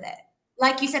engagement with it.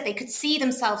 Like you said, they could see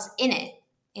themselves in it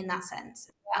in that sense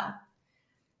as well.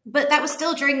 But that was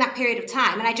still during that period of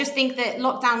time. And I just think that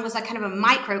lockdown was like kind of a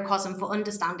microcosm for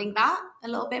understanding that a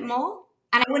little bit more.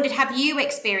 And I wondered, have you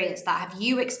experienced that? Have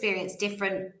you experienced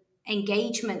different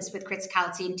engagements with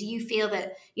criticality? And do you feel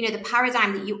that, the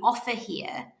paradigm that you offer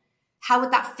here, how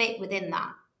would that fit within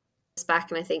that? Back,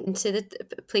 and I think into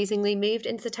the pleasingly moved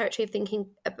into the territory of thinking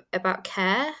about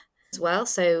care as well.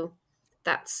 So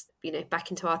that's,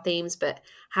 back into our themes, but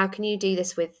how can you do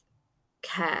this with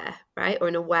care, right? Or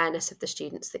an awareness of the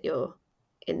students that you're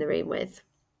in the room with?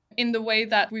 In the way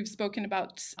that we've spoken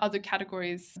about other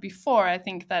categories before, I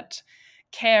think that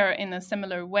care in a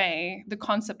similar way, the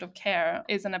concept of care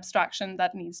is an abstraction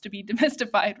that needs to be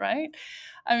demystified, right?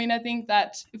 I mean, I think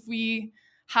that if we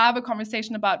have a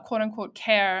conversation about quote unquote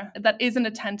care that isn't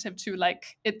attentive to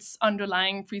like its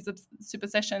underlying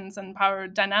presuppositions and power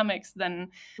dynamics, then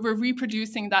we're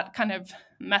reproducing that kind of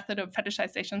method of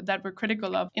fetishization that we're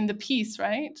critical of in the piece,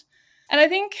 right? And I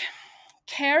think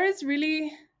care is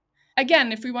really,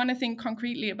 again, if we want to think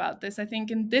concretely about this, I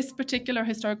think in this particular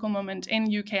historical moment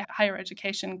in UK higher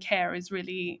education, care is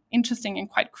really interesting and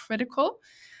quite critical.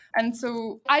 And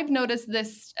so I've noticed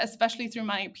this, especially through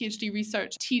my PhD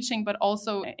research teaching, but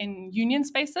also in union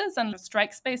spaces and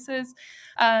strike spaces.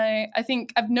 I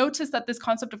think I've noticed that this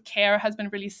concept of care has been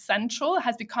really central,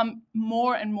 has become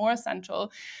more and more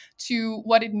central to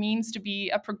what it means to be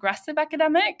a progressive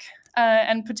academic,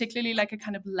 and particularly like a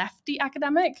kind of lefty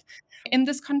academic in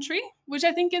this country, which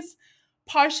I think is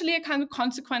partially a kind of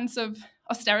consequence of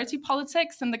austerity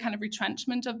politics and the kind of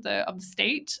retrenchment of the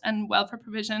state and welfare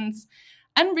provisions,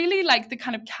 and really like the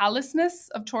kind of callousness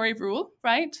of Tory rule,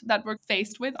 right, that we're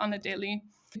faced with on a daily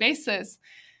basis.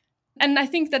 And I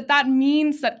think that that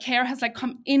means that care has like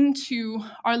come into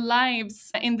our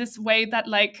lives in this way that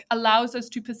like allows us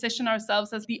to position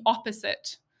ourselves as the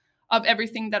opposite of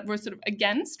everything that we're sort of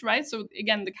against, right? So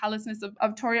again, the callousness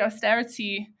of Tory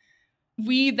austerity,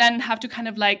 we then have to kind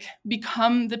of like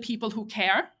become the people who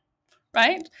care,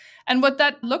 right? And what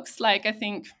that looks like, I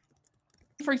think,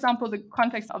 for example, the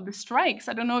context of the strikes,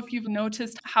 I don't know if you've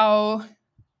noticed how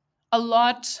a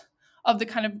lot of the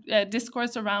kind of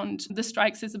discourse around the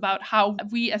strikes is about how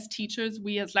we as teachers,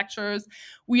 we as lecturers,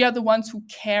 we are the ones who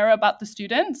care about the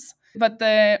students, but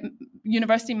the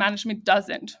university management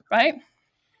doesn't, right?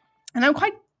 And I'm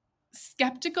quite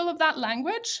skeptical of that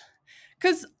language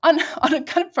because on a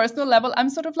kind of personal level, I'm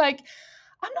sort of like,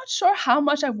 I'm not sure how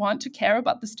much I want to care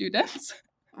about the students.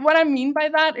 What I mean by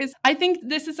that is I think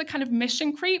this is a kind of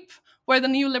mission creep where the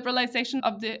neoliberalization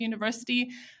of the university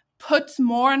puts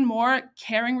more and more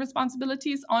caring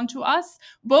responsibilities onto us,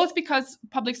 both because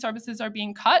public services are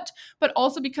being cut, but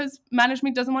also because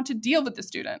management doesn't want to deal with the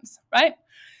students, right?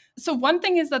 So one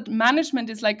thing is that management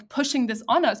is like pushing this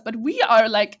on us, but we are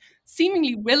like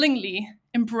seemingly willingly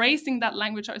embracing that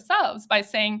language ourselves by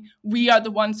saying we are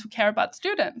the ones who care about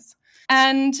students.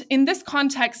 And in this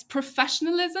context,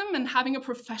 professionalism and having a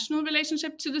professional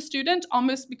relationship to the student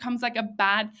almost becomes like a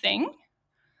bad thing.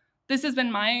 This has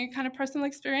been my kind of personal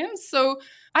experience. So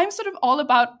I'm sort of all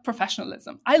about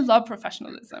professionalism. I love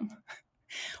professionalism.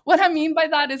 What I mean by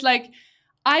that is like,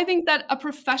 I think that a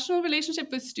professional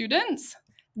relationship with students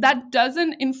that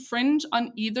doesn't infringe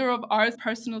on either of our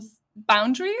personal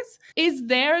boundaries is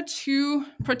there to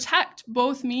protect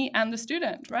both me and the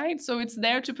student, right? So it's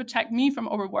there to protect me from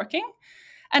overworking,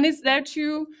 and it's there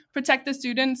to protect the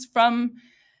students from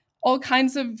all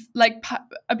kinds of like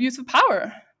abuse of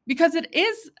power, because it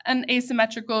is an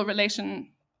asymmetrical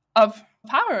relation of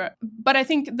power. But I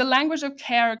think the language of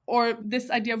care, or this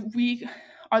idea of we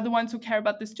are the ones who care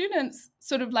about the students,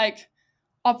 sort of like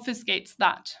obfuscates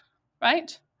that,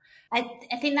 right? I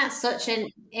think that's such an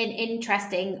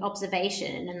interesting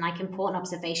observation and like important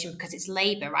observation because it's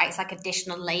labor, right? It's like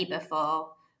additional labor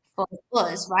for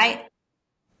us, right?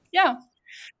 Yeah.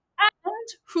 And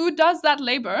who does that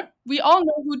labor? We all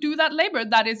know who do that labor.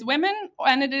 That is women,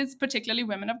 and it is particularly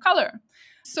women of color.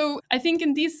 So I think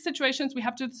in these situations, we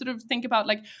have to sort of think about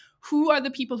like, who are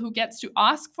the people who gets to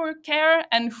ask for care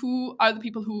and who are the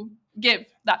people who give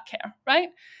that care, right?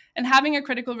 And having a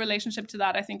critical relationship to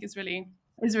that, I think, is really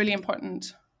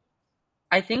important.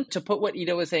 I think to put what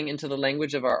Ida was saying into the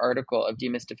language of our article of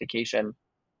demystification,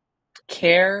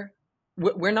 care,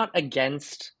 we're not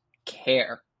against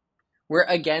care. We're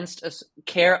against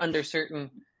care under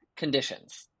certain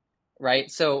conditions, right?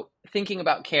 So thinking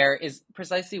about care is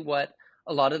precisely what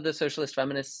a lot of the socialist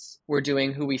feminists were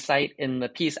doing, who we cite in the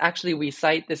piece. Actually, we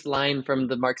cite this line from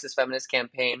the Marxist feminist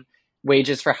campaign,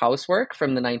 Wages for Housework,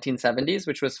 from the 1970s,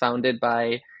 which was founded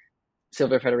by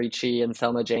Silvia Federici and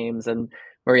Selma James and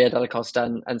Maria Della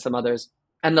Costa and some others.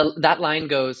 And that line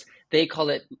goes, they call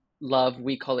it love,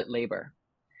 we call it labor.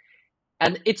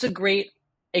 And it's a great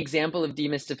example of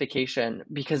demystification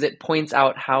because it points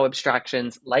out how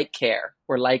abstractions like care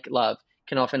or like love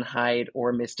can often hide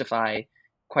or mystify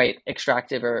quite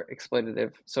extractive or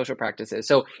exploitative social practices.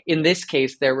 So in this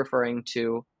case, they're referring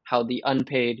to how the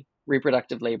unpaid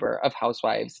reproductive labor of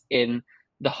housewives in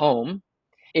the home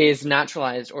is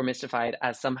naturalized or mystified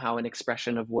as somehow an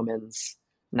expression of women's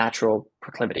natural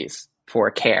proclivities for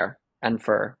care and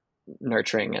for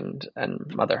nurturing and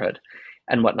motherhood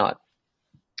and whatnot.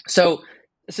 So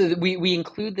we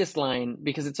include this line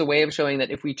because it's a way of showing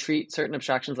that if we treat certain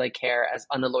abstractions like care as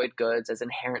unalloyed goods, as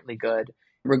inherently good,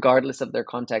 regardless of their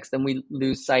context, then we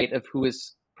lose sight of who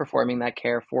is performing that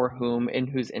care, for whom, in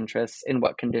whose interests, in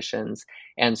what conditions,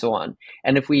 and so on.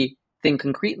 And if we think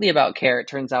concretely about care, it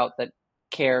turns out that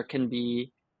care can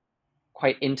be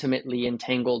quite intimately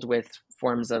entangled with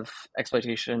forms of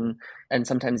exploitation and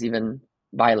sometimes even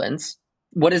violence.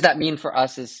 What does that mean for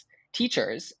us as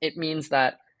teachers? It means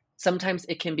that sometimes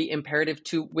it can be imperative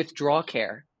to withdraw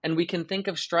care, and we can think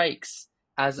of strikes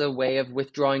as a way of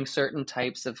withdrawing certain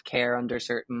types of care under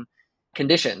certain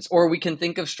conditions. Or we can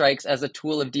think of strikes as a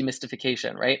tool of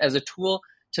demystification, right? As a tool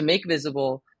to make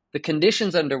visible the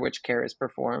conditions under which care is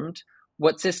performed,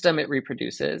 what system it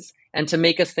reproduces, and to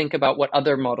make us think about what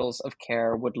other models of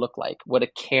care would look like, what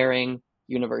a caring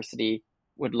university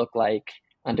would look like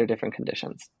under different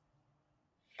conditions.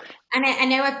 And I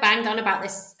know I've banged on about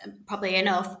this probably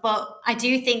enough, but I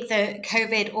do think that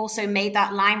COVID also made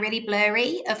that line really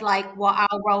blurry of like what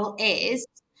our role is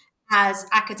as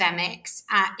academics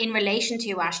in relation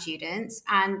to our students.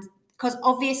 And because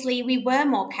obviously we were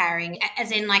more caring,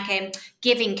 as in like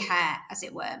giving care, as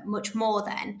it were, much more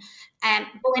then.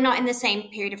 But we're not in the same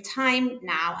period of time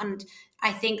now. And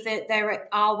I think that there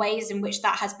are ways in which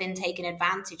that has been taken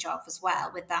advantage of as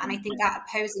well with that. And I think that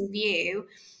opposing view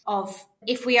of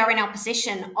if we are in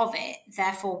opposition of it,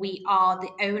 therefore we are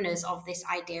the owners of this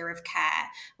idea of care,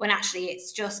 when actually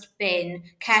it's just been,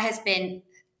 care has been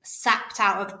sapped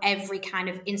out of every kind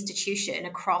of institution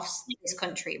across this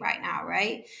country right now,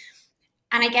 right?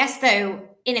 And I guess though,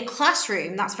 in a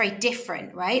classroom, that's very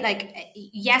different, right? Like,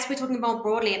 yes, we're talking more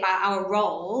broadly about our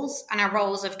roles and our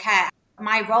roles of care.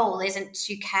 My role isn't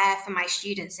to care for my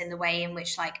students in the way in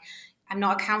which, like, I'm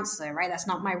not a counselor, right? That's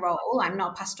not my role. I'm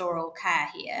not pastoral care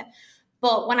here.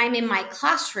 But when I'm in my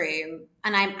classroom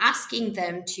and I'm asking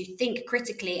them to think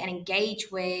critically and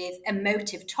engage with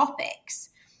emotive topics,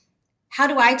 how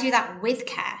do I do that with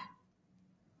care?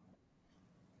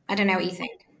 I don't know what you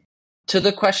think. To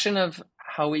the question of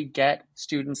how we get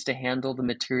students to handle the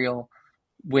material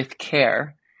with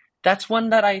care, that's one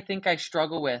that I think I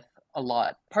struggle with a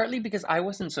lot, partly because I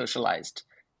wasn't socialized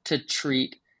to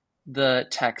treat the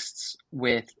texts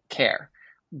with care.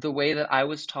 The way that I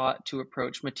was taught to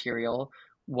approach material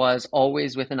was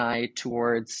always with an eye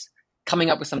towards coming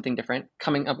up with something different,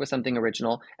 coming up with something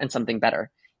original and something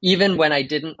better, even when I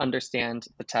didn't understand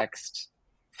the text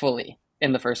fully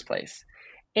in the first place.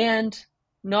 And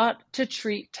not to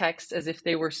treat texts as if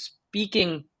they were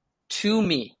speaking to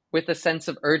me with a sense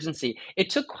of urgency.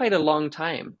 It took quite a long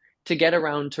time to get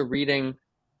around to reading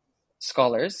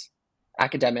scholars,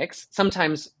 academics,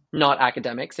 sometimes not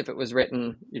academics if it was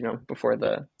written, before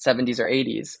the 70s or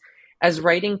 80s, as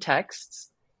writing texts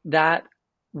that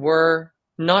were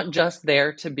not just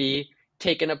there to be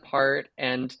taken apart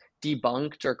and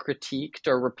debunked or critiqued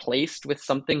or replaced with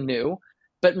something new,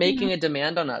 but making a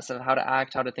demand on us of how to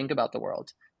act, how to think about the world.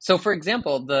 So, for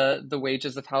example, the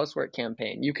Wages of Housework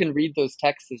campaign, you can read those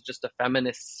texts as just a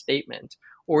feminist statement,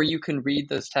 or you can read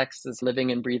those texts as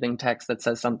living and breathing text that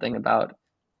says something about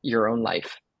your own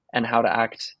life and how to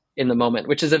act in the moment,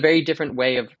 which is a very different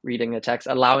way of reading a text,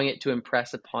 allowing it to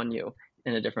impress upon you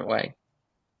in a different way.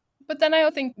 But then I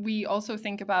think we also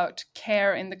think about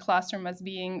care in the classroom as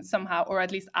being somehow, or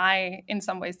at least I, in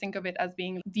some ways, think of it as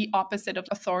being the opposite of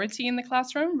authority in the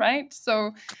classroom, right?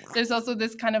 So there's also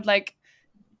this kind of like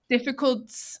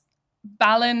difficult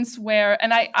balance where,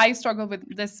 and I struggle with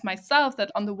this myself,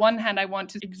 that on the one hand, I want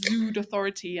to exude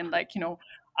authority and like,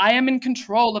 I am in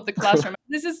control of the classroom.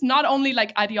 This is not only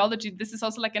like ideology, this is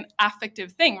also like an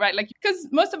affective thing, right? Like, because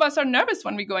most of us are nervous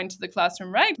when we go into the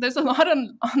classroom, right? There's a lot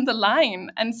on the line.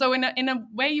 And so in a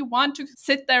way, you want to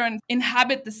sit there and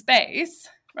inhabit the space,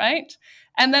 right?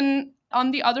 And then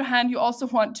on the other hand, you also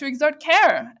want to exert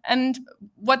care. And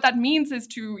what that means is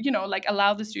to, like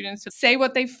allow the students to say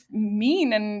what they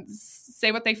mean and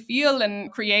say what they feel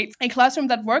and create a classroom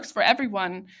that works for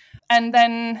everyone. And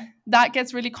then that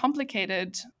gets really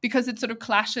complicated because it sort of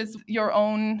clashes your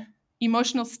own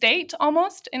emotional state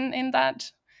almost in that.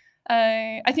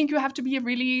 I think you have to be a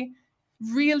really,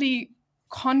 really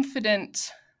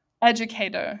confident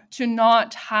educator to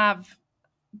not have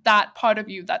that part of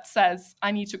you that says,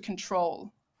 I need to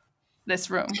control this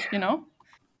room,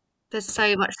 There's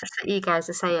so much that you guys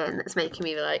are saying that's making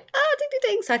me be like, ding, ding,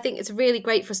 ding. So I think it's really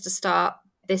great for us to start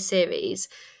this series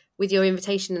with your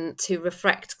invitation to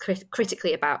reflect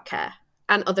critically about care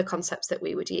and other concepts that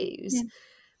we would use. Yeah.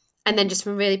 And then just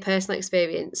from really personal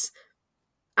experience,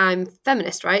 I'm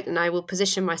feminist, right? And I will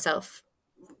position myself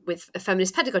with a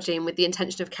feminist pedagogy and with the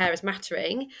intention of care as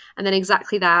mattering, and then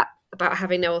exactly that about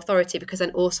having no authority because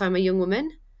then also I'm a young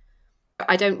woman.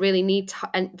 I don't really need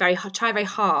to try very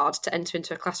hard to enter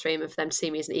into a classroom of them to see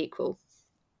me as an equal.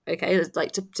 Okay,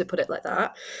 like to put it like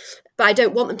that. But I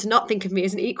don't want them to not think of me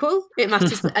as an equal. It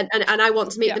matters, and I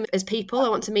want to meet them as people. I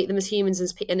want to meet them as humans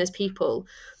and as people,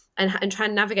 and try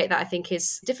and navigate that. I think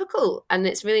is difficult, and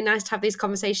it's really nice to have these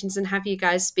conversations and have you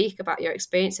guys speak about your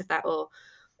experience of that, or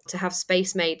to have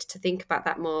space made to think about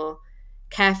that more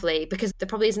carefully, because there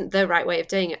probably isn't the right way of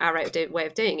doing it, our way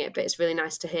of doing it. But it's really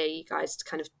nice to hear you guys to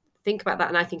kind of think about that,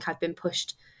 and I think I've been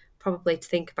pushed probably to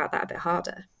think about that a bit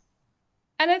harder.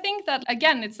 And I think that,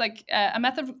 again, it's like a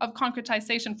method of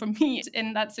concretization for me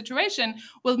in that situation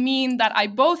will mean that I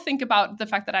both think about the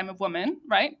fact that I'm a woman,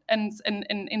 right? And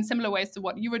in similar ways to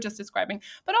what you were just describing,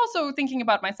 but also thinking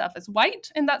about myself as white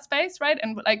in that space, right?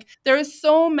 And like there are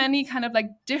so many kind of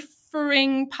like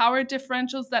differing power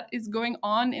differentials that is going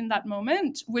on in that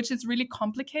moment, which is really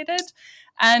complicated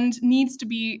and needs to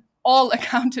be all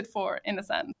accounted for in a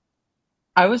sense.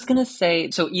 I was going to say,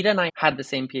 so Ida and I had the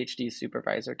same PhD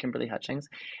supervisor, Kimberly Hutchings,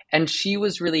 and she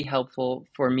was really helpful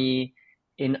for me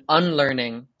in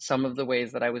unlearning some of the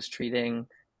ways that I was treating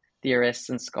theorists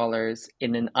and scholars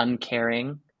in an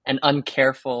uncaring and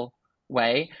uncareful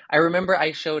way. I remember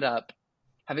I showed up,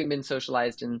 having been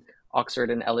socialized in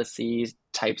Oxford and LSE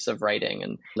types of writing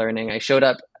and learning. I showed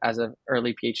up as an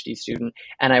early PhD student,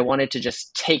 and I wanted to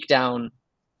just take down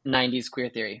 90s queer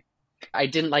theory. I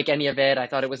didn't like any of it. I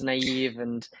thought it was naive.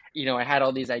 And, I had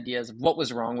all these ideas of what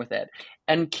was wrong with it.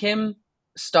 And Kim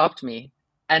stopped me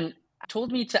and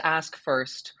told me to ask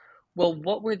first, well,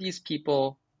 what were these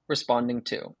people responding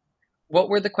to? What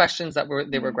were the questions that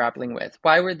they were grappling with?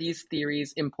 Why were these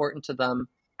theories important to them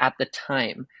at the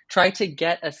time? Try to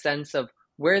get a sense of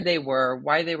where they were,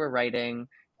 why they were writing,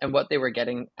 and what they were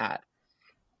getting at.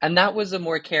 And that was a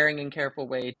more caring and careful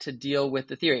way to deal with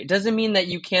the theory. It doesn't mean that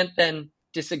you can't then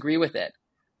disagree with it,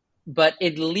 but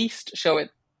at least show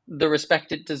it the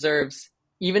respect it deserves,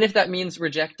 even if that means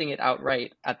rejecting it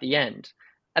outright at the end.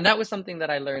 And that was something that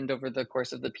I learned over the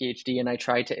course of the PhD, and I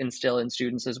try to instill in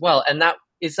students as well. And that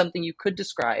is something you could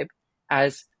describe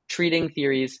as treating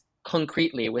theories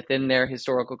concretely within their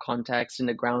historical context in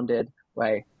a grounded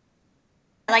way.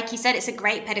 Like you said, it's a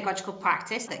great pedagogical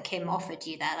practice that Kim offered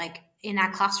you there. Like in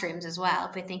our classrooms as well,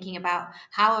 if we're thinking about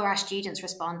how are our students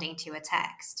responding to a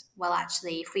text, well,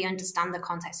 actually, if we understand the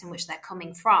context in which they're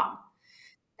coming from,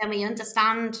 then we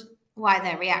understand why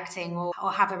they're reacting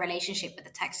or have a relationship with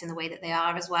the text in the way that they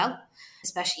are as well,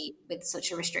 especially with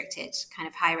such a restricted kind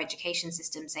of higher education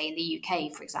system, say in the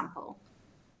UK, for example.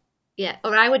 Yeah,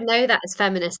 or I would know that as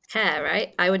feminist care,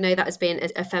 right? I would know that as being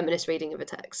a feminist reading of a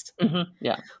text. Mm-hmm.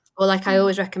 Yeah. Or like I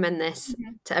always recommend this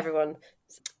to everyone.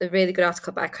 It's a really good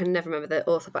article, but I can never remember the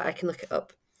author, but I can look it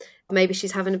up. Maybe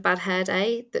she's having a bad hair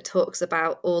day, that talks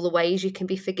about all the ways you can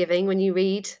be forgiving when you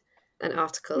read an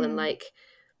article and like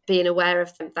being aware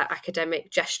of that academic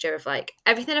gesture of like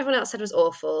everything everyone else said was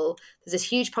awful. There's this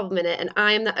huge problem in it, and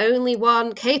I am the only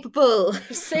one capable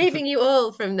of saving you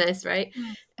all from this, right?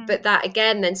 But that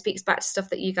again then speaks back to stuff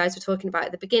that you guys were talking about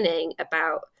at the beginning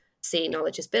about seeing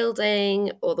knowledge as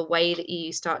building, or the way that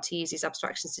you start to use these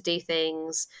abstractions to do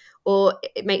things. Or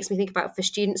it makes me think about for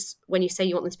students, when you say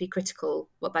you want them to be critical,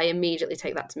 what they immediately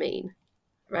take that to mean,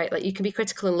 right? Like you can be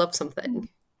critical and love something,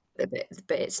 but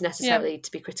it's necessarily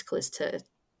to be critical is to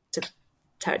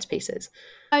tear it to pieces.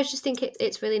 I just think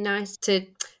it's really nice to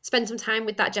spend some time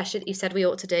with that gesture that you said we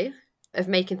ought to do, of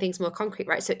making things more concrete,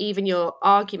 right? So even your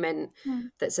argument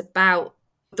that's about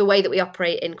the way that we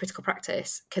operate in critical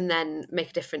practice can then make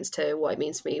a difference to what it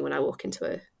means for me when I walk into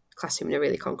a classroom in a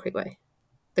really concrete way.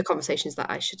 The conversations that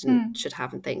I should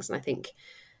have and things. And I think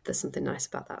there's something nice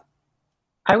about that.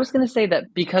 I was going to say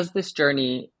that because this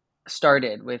journey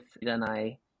started with Ida and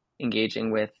I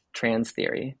engaging with trans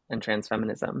theory and trans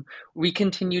feminism, we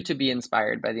continue to be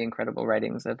inspired by the incredible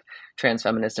writings of trans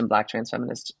feminist and Black trans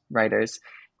feminist writers,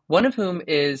 one of whom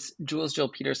is Jules Jill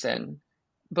Peterson.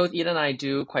 Both Ida and I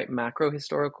do quite macro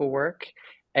historical work,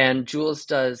 and Jules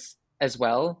does as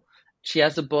well. She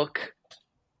has a book,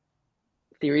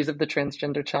 Histories of the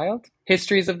Transgender Child,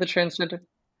 Histories of the Transgender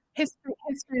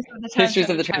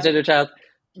Child,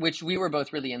 which we were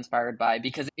both really inspired by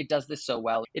because it does this so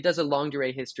well. It does a longue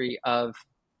durée history of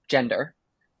gender,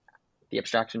 the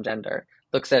abstraction gender,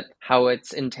 looks at how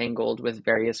it's entangled with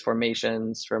various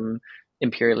formations from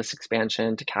imperialist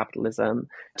expansion to capitalism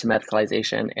to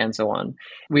medicalization and so on.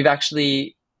 We've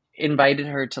actually invited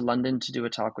her to London to do a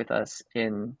talk with us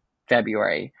in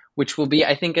February, which will be,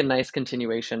 I think, a nice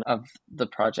continuation of the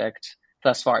project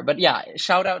thus far. But yeah,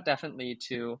 shout out definitely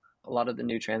to a lot of the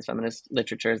new trans feminist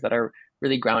literatures that are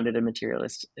really grounded and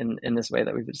materialist in this way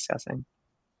that we've been discussing.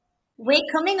 We're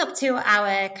coming up to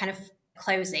our kind of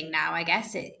closing now, I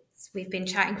guess. We've been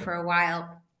chatting for a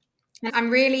while.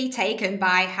 I'm really taken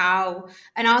by how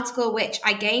an article which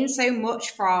I gained so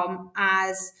much from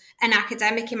as an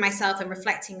academic in myself and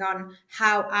reflecting on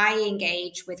how I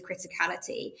engage with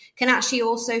criticality can actually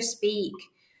also speak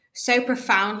so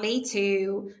profoundly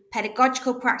to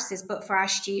pedagogical practices, but for our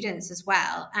students as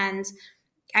well. And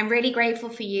I'm really grateful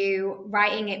for you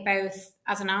writing it both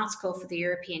as an article for the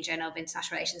European Journal of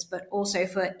International Relations, but also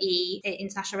for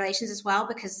International Relations as well,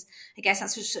 because I guess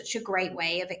that's such a great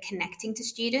way of it connecting to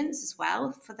students as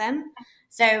well for them.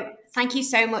 So thank you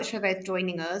so much for both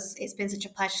joining us. It's been such a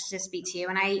pleasure to speak to you.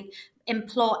 And I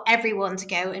implore everyone to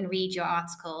go and read your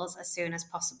articles as soon as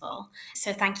possible.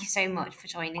 So thank you so much for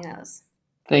joining us.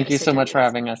 Thank you so much for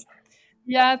having us.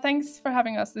 Yeah, thanks for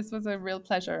having us. This was a real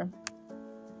pleasure.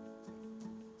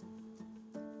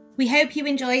 We hope you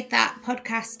enjoyed that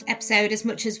podcast episode as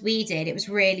much as we did. It was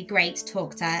really great to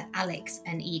talk to Alex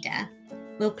and Ida.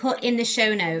 We'll put in the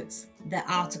show notes the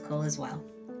article as well.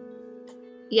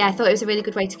 Yeah, I thought it was a really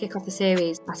good way to kick off the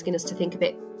series, asking us to think a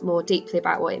bit more deeply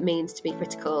about what it means to be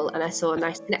critical. And I saw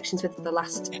nice connections with the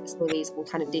last series and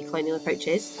kind of decolonial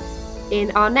approaches. In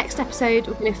our next episode,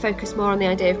 we're going to focus more on the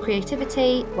idea of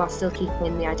creativity while still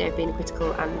keeping the idea of being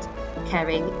critical and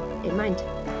caring in mind.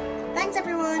 Thanks,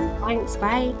 everyone. Thanks,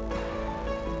 bye.